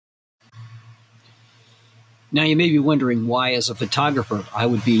Now, you may be wondering why, as a photographer, I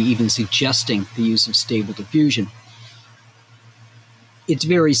would be even suggesting the use of Stable Diffusion. It's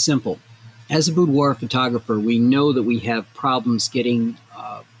very simple. As a boudoir photographer, we know that we have problems getting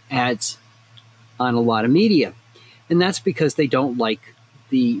ads on a lot of media. And that's because they don't like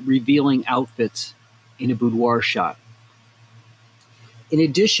the revealing outfits in a boudoir shot. In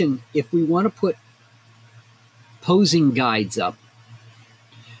addition, if we want to put posing guides up,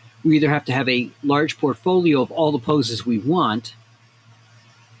 we either have to have a large portfolio of all the poses we want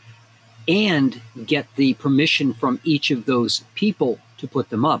and get the permission from each of those people to put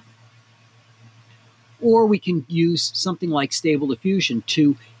them up. Or we can use something like Stable Diffusion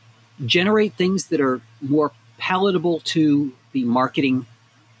to generate things that are more palatable to the marketing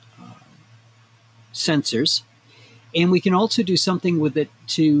sensors. And we can also do something with it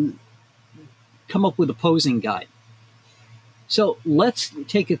to come up with a posing guide. So let's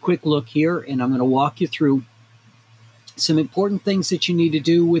take a quick look here, and I'm going to walk you through some important things that you need to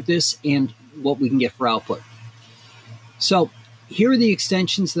do with this and what we can get for output. So here are the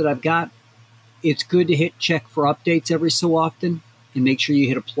extensions that I've got. It's good to hit check for updates every so often and make sure you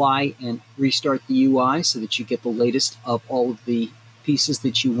hit apply and restart the UI so that you get the latest of all of the pieces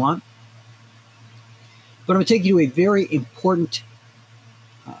that you want. But I'm going to take you to a very important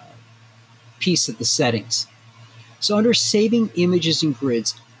piece of the settings. So under saving images and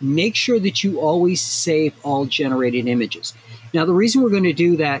grids, make sure that you always save all generated images. Now, the reason we're going to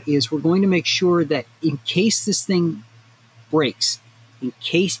do that is we're going to make sure that in case this thing breaks, in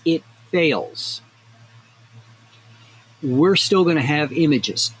case it fails, we're still going to have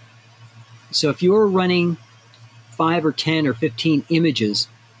images. So if you're running 5 or 10 or 15 images,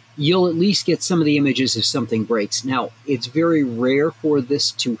 you'll at least get some of the images if something breaks. Now, it's very rare for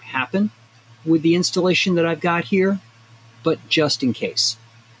this to happen with the installation that I've got here, but just in case.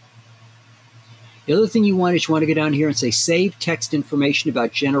 The other thing you want is you want to go down here and say save text information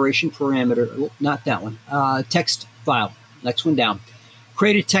about generation parameter. Oh, not that one. Text file. Next one down.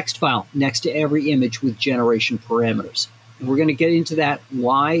 Create a text file next to every image with generation parameters. And we're going to get into that,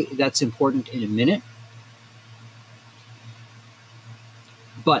 why that's important in a minute.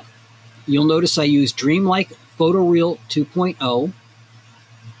 But you'll notice I use Dreamlike Photoreal 2.0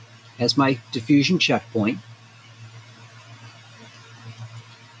 as my diffusion checkpoint.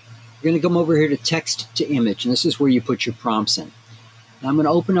 We're going to come over here to text to image, and this is where you put your prompts in. Now I'm going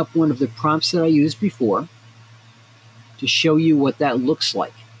to open up one of the prompts that I used before to show you what that looks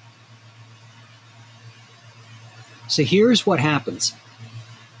like. So here's what happens.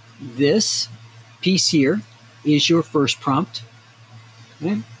 This piece here is your first prompt.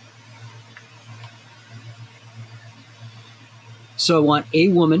 Okay. So I want a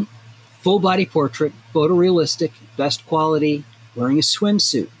woman, full body portrait, photorealistic, best quality, wearing a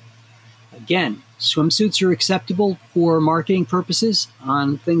swimsuit. Again, swimsuits are acceptable for marketing purposes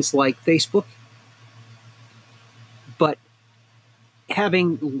on things like Facebook, but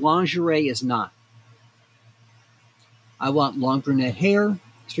having lingerie is not. I want long brunette hair,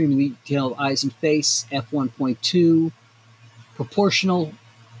 extremely detailed eyes and face, f1.2, proportional.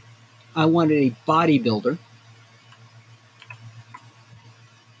 I wanted a bodybuilder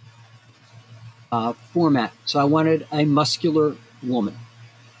format, so I wanted a muscular woman.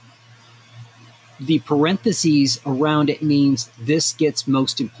 The parentheses around it means this gets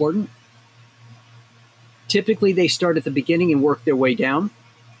most important. Typically, they start at the beginning and work their way down.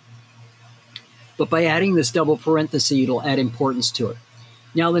 But by adding this double parenthesis, it'll add importance to it.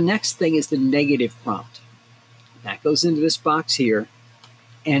 Now, the next thing is the negative prompt. That goes into this box here.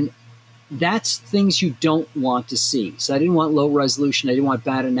 And that's things you don't want to see. So I didn't want low resolution. I didn't want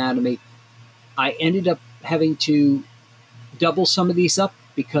bad anatomy. I ended up having to double some of these up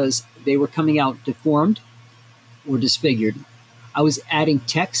because they were coming out deformed or disfigured. I was adding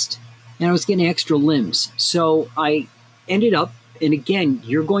text and I was getting extra limbs. So I ended up, and again,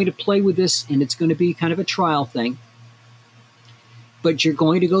 you're going to play with this and it's going to be kind of a trial thing, but you're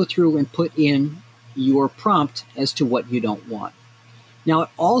going to go through and put in your prompt as to what you don't want. Now, it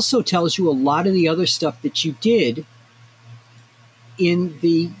also tells you a lot of the other stuff that you did in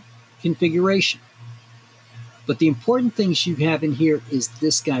the configuration. But the important things you have in here is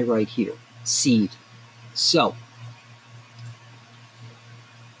this guy right here, seed. So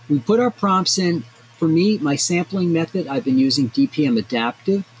we put our prompts in. For me, my sampling method, I've been using DPM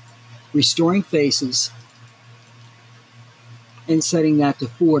adaptive, restoring faces, and setting that to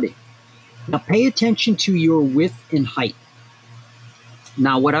 40. Now pay attention to your width and height.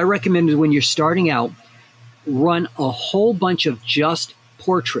 Now what I recommend is when you're starting out, run a whole bunch of just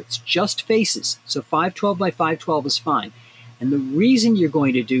portraits, just faces. So 512 by 512 is fine. And the reason you're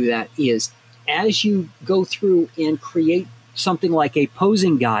going to do that is as you go through and create something like a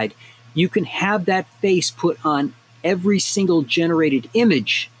posing guide, you can have that face put on every single generated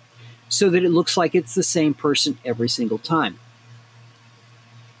image so that it looks like it's the same person every single time.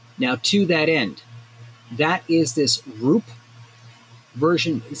 Now, to that end, that is this Roop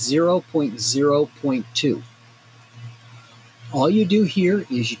version 0.0.2. All you do here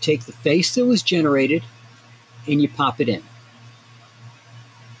is you take the face that was generated and you pop it in.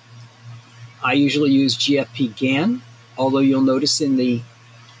 I usually use GFP GAN, although you'll notice in the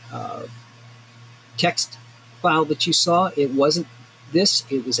text file that you saw, it wasn't this.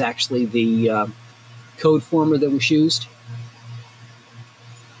 It was actually the code former that was used.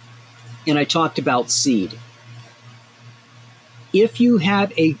 And I talked about seed. If you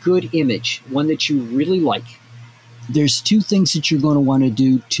have a good image, one that you really like, there's two things that you're going to want to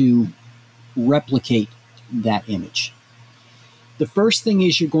do to replicate that image. The first thing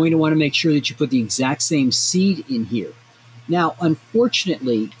is you're going to want to make sure that you put the exact same seed in here. Now,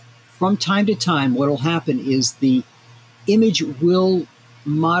 unfortunately, from time to time, what will happen is the image will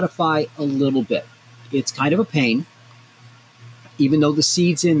modify a little bit. It's kind of a pain. Even though the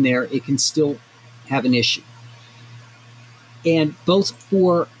seed's in there, it can still have an issue. And both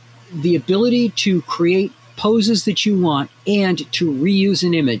for the ability to create poses that you want and to reuse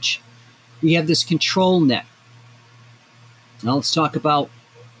an image, we have this control net. Now let's talk about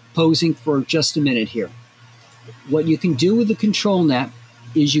posing for just a minute here. What you can do with the control net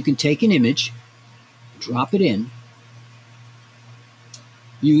is you can take an image, drop it in,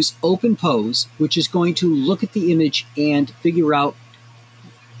 use open pose, which is going to look at the image and figure out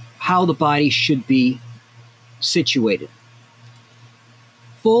how the body should be situated.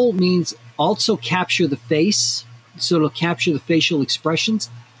 Full means also capture the face, so it'll capture the facial expressions.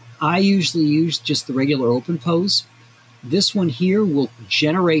 I usually use just the regular open pose. This one here will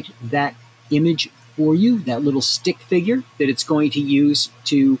generate that image for you, that little stick figure that it's going to use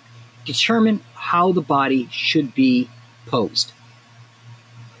to determine how the body should be posed.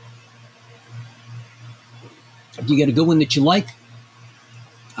 If you get a good one that you like,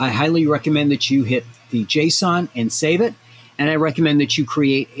 I highly recommend that you hit the JSON and save it. And I recommend that you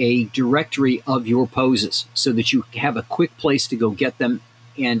create a directory of your poses so that you have a quick place to go get them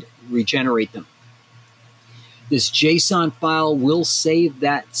and regenerate them. This JSON file will save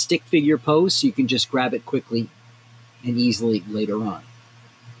that stick figure pose so you can just grab it quickly and easily later on.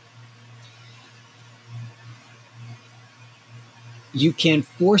 You can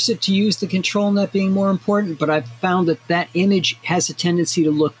force it to use the control net being more important, but I've found that that image has a tendency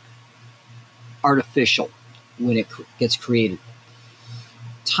to look artificial when it gets created.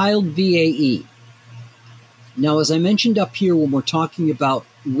 Tiled VAE. Now, as I mentioned up here when we're talking about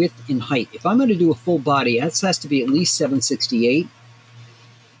width and height, if I'm going to do a full body, that has to be at least 768.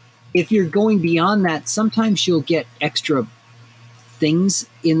 If you're going beyond that, sometimes you'll get extra things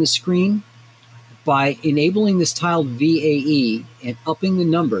in the screen. By enabling this tiled VAE and upping the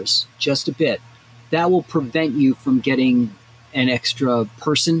numbers just a bit, that will prevent you from getting an extra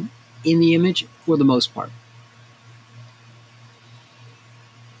person in the image for the most part.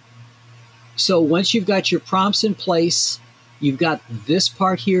 So once you've got your prompts in place, you've got this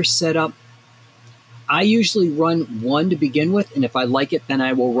part here set up. I usually run one to begin with, and if I like it, then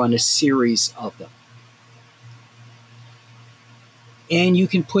I will run a series of them. And you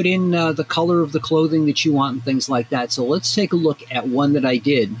can put in the color of the clothing that you want and things like that. So let's take a look at one that I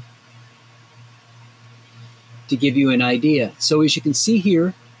did to give you an idea. So as you can see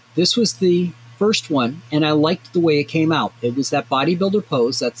here, this was the first one, and I liked the way it came out. It was that bodybuilder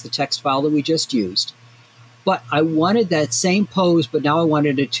pose. That's the text file that we just used. But I wanted that same pose, but now I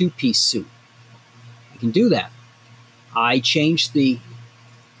wanted a two-piece suit. I can do that. I changed the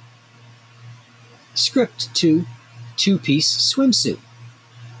script to two-piece swimsuit.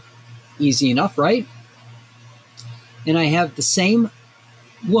 Easy enough, right? And I have the same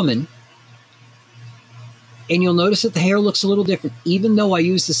woman, and you'll notice that the hair looks a little different, even though I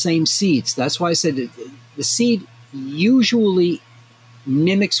use the same seeds. That's why I said that the seed usually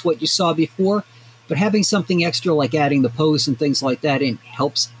mimics what you saw before, but having something extra like adding the pose and things like that in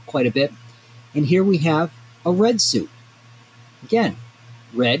helps quite a bit. And here we have a red suit. Again,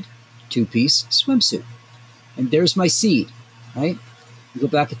 red two-piece swimsuit. And there's my seed, right? You go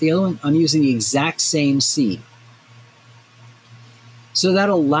back at the other one, I'm using the exact same seed. So that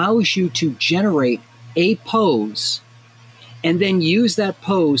allows you to generate a pose and then use that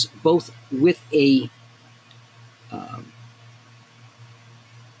pose both with a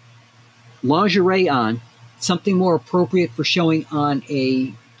lingerie on, something more appropriate for showing on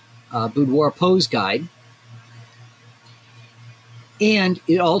a boudoir pose guide, And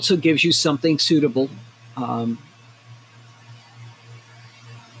it also gives you something suitable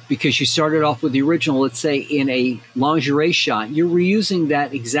because you started off with the original, let's say in a lingerie shot, you're reusing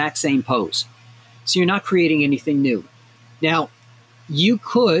that exact same pose. So you're not creating anything new. Now, you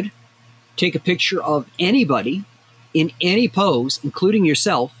could take a picture of anybody in any pose, including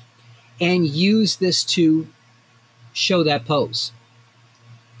yourself, and use this to show that pose.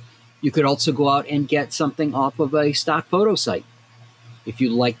 You could also go out and get something off of a stock photo site if you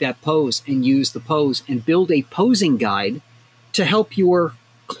like that pose, and use the pose and build a posing guide to help your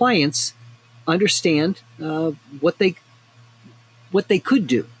clients understand what they could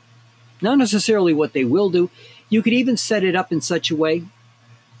do. Not necessarily what they will do. You could even set it up in such a way.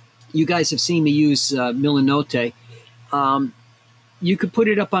 You guys have seen me use Milanote. You could put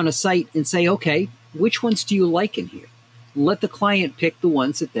it up on a site and say, okay, which ones do you like in here? Let the client pick the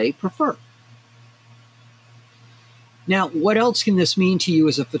ones that they prefer. Now, what else can this mean to you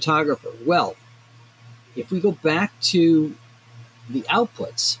as a photographer? Well, if we go back to the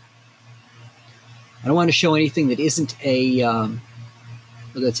outputs, I don't want to show anything that isn't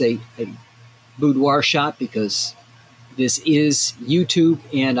that's a boudoir shot, because this is YouTube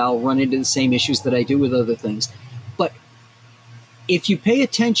and I'll run into the same issues that I do with other things. But if you pay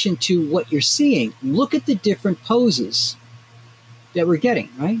attention to what you're seeing, look at the different poses that we're getting,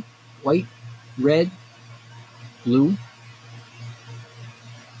 right? White, red, blue.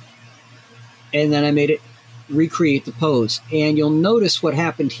 And then I made it recreate the pose. And you'll notice what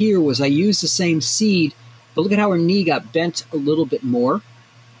happened here was I used the same seed, but look at how her knee got bent a little bit more.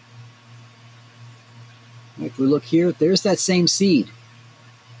 If we look here, there's that same seed.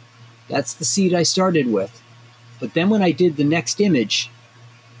 That's the seed I started with. But then when I did the next image,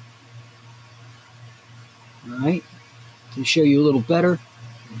 all right, to show you a little better,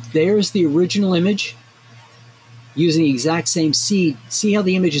 there's the original image using the exact same seed. See how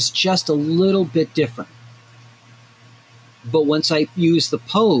the image is just a little bit different. But once I use the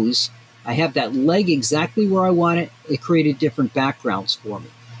pose, I have that leg exactly where I want it. It created different backgrounds for me.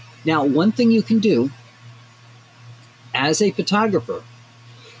 Now, one thing you can do as a photographer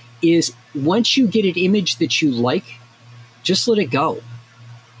is once you get an image that you like, just let it go.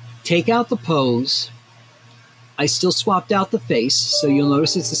 Take out the pose. I still swapped out the face, so you'll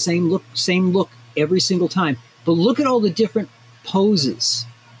notice it's the same look every single time. But look at all the different poses.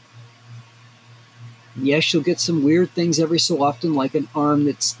 Yes, you'll get some weird things every so often, like an arm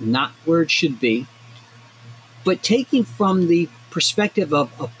that's not where it should be. But taking from the perspective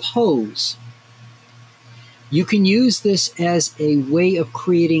of a pose, you can use this as a way of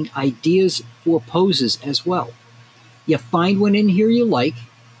creating ideas for poses as well. You find one in here you like,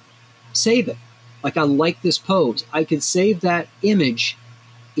 save it. Like, I like this pose. I could save that image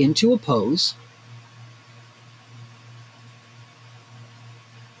into a pose.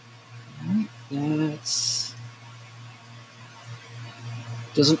 That's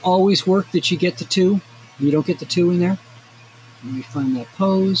doesn't always work that you get the two. You don't get the two in there. Let me find that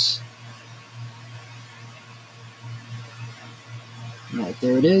pose. All right,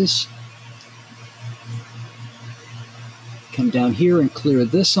 there it is. Come down here and clear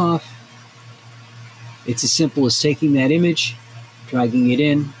this off. It's as simple as taking that image, dragging it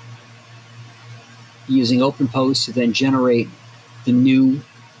in, using open pose to then generate the new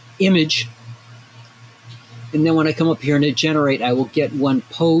image. And then when I come up here and hit generate, I will get one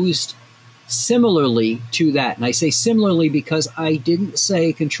posed similarly to that. And I say similarly because I didn't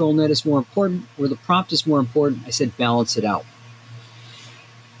say control net is more important or the prompt is more important. I said balance it out.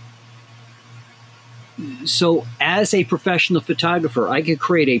 So as a professional photographer, I can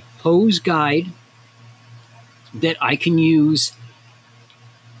create a pose guide that I can use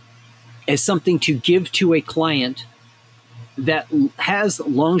as something to give to a client that has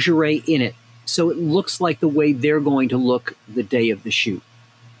lingerie in it, so it looks like the way they're going to look the day of the shoot.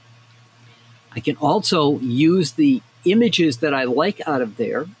 I can also use the images that I like out of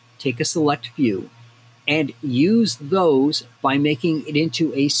there, take a select few, and use those by making it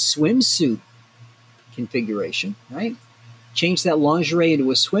into a swimsuit configuration, right? Change that lingerie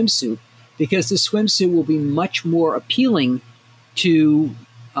into a swimsuit, because the swimsuit will be much more appealing to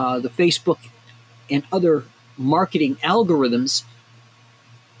the Facebook and other marketing algorithms,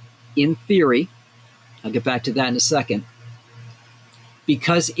 in theory. I'll get back to that in a second,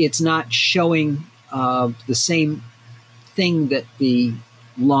 because it's not showing the same thing that the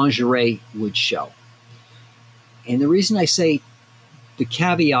lingerie would show. And the reason I say the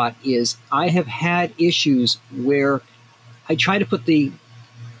caveat is I have had issues where I try to put the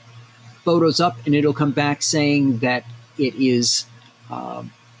photos up and it'll come back saying that it is a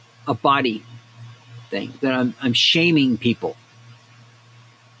body thing, that I'm shaming people.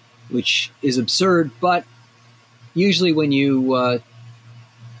 which is absurd, but usually when you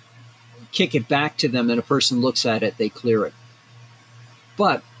kick it back to them and a person looks at it, they clear it.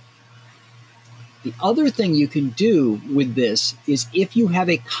 But the other thing you can do with this is if you have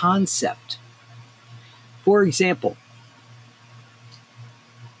a concept. For example,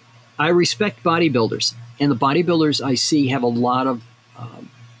 I respect bodybuilders, and the bodybuilders I see have a lot of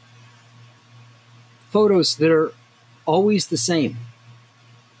photos that are always the same.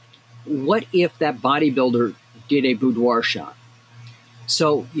 What if that bodybuilder did a boudoir shot?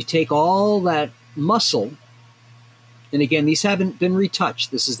 So you take all that muscle, and again, these haven't been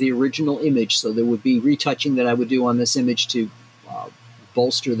retouched. This is the original image, so there would be retouching that I would do on this image to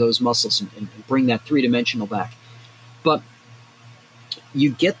bolster those muscles and bring that three-dimensional back. But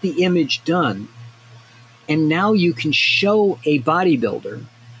you get the image done, and now you can show a bodybuilder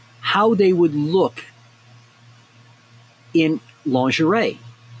how they would look in lingerie.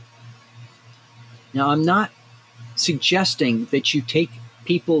 Now, I'm not suggesting that you take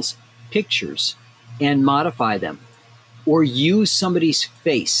people's pictures and modify them or use somebody's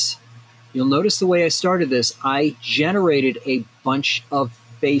face. You'll notice the way I started this, I generated a bunch of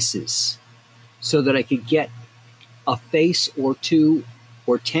faces so that I could get a face or two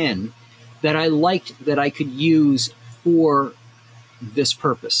or 10 that I liked that I could use for this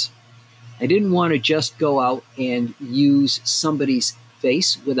purpose. I didn't want to just go out and use somebody's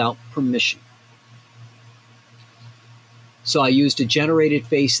face without permission. So I used a generated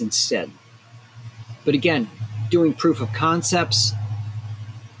face instead. But again, doing proof of concepts,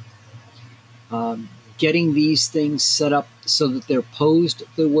 getting these things set up so that they're posed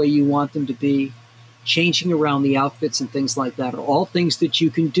the way you want them to be, changing around the outfits and things like that are all things that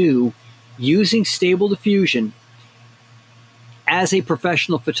you can do using Stable Diffusion as a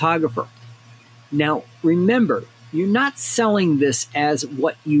professional photographer. Now, remember, you're not selling this as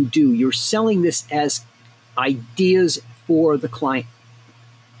what you do. You're selling this as ideas for the client.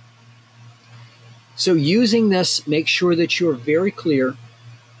 So using this, make sure that you're very clear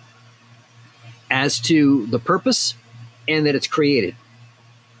as to the purpose and that it's created.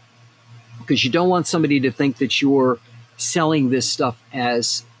 Because you don't want somebody to think that you're selling this stuff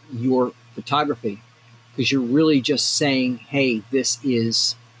as your photography, because you're really just saying, hey, this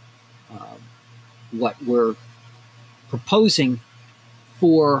is what we're proposing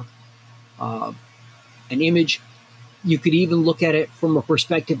for an image. You could even look at it from a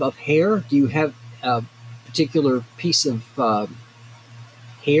perspective of hair. Do you have a particular piece of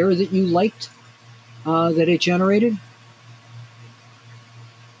hair that you liked that it generated?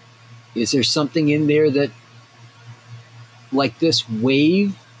 Is there something in there that, like this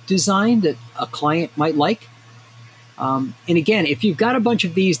wave design, that a client might like? And again, if you've got a bunch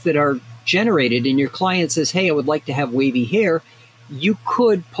of these that are generated and your client says, hey, I would like to have wavy hair, you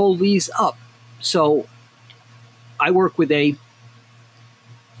could pull these up. So I work with a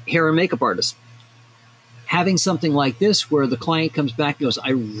hair and makeup artist. Having something like this where the client comes back and goes,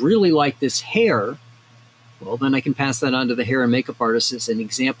 I really like this hair, well, then I can pass that on to the hair and makeup artist as an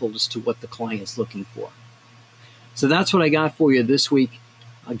example as to what the client's looking for. So that's what I got for you this week.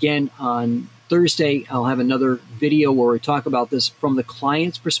 Again, on Thursday, I'll have another video where we talk about this from the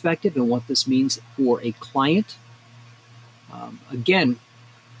client's perspective and what this means for a client. Again,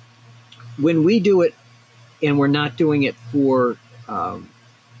 when we do it, and we're not doing it for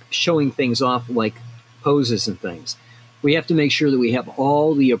showing things off like poses and things, we have to make sure that we have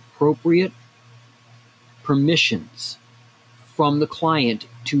all the appropriate permissions from the client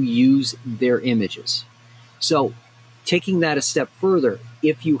to use their images. So taking that a step further,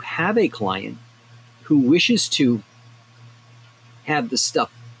 if you have a client who wishes to have the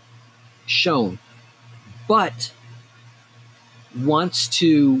stuff shown, but wants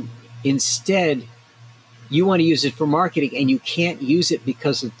to instead, you want to use it for marketing and you can't use it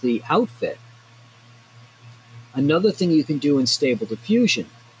because of the outfit, another thing you can do in Stable Diffusion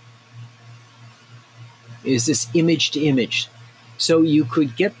is this image to image. So you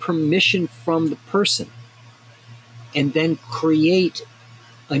could get permission from the person and then create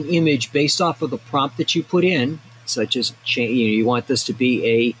an image based off of the prompt that you put in, such as you want this to be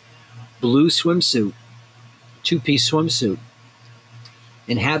a blue swimsuit, two-piece swimsuit,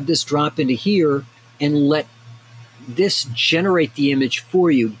 and have this drop into here and let this generate the image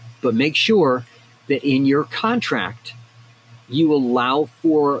for you. But make sure that in your contract, you allow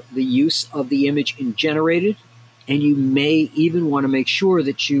for the use of the image in generated, and you may even want to make sure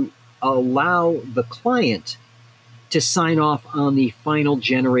that you allow the client to sign off on the final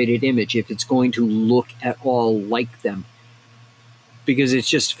generated image if it's going to look at all like them, because it's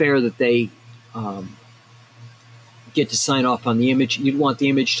just fair that they get to sign off on the image. You'd want the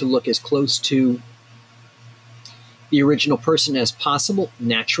image to look as close to the original person as possible,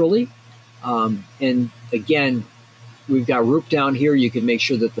 naturally. And again, we've got Roop down here. You can make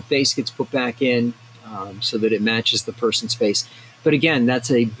sure that the face gets put back in so that it matches the person's face. But again,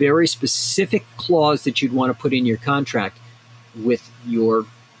 that's a very specific clause that you'd want to put in your contract with your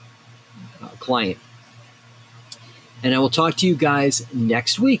client. And I will talk to you guys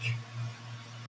next week.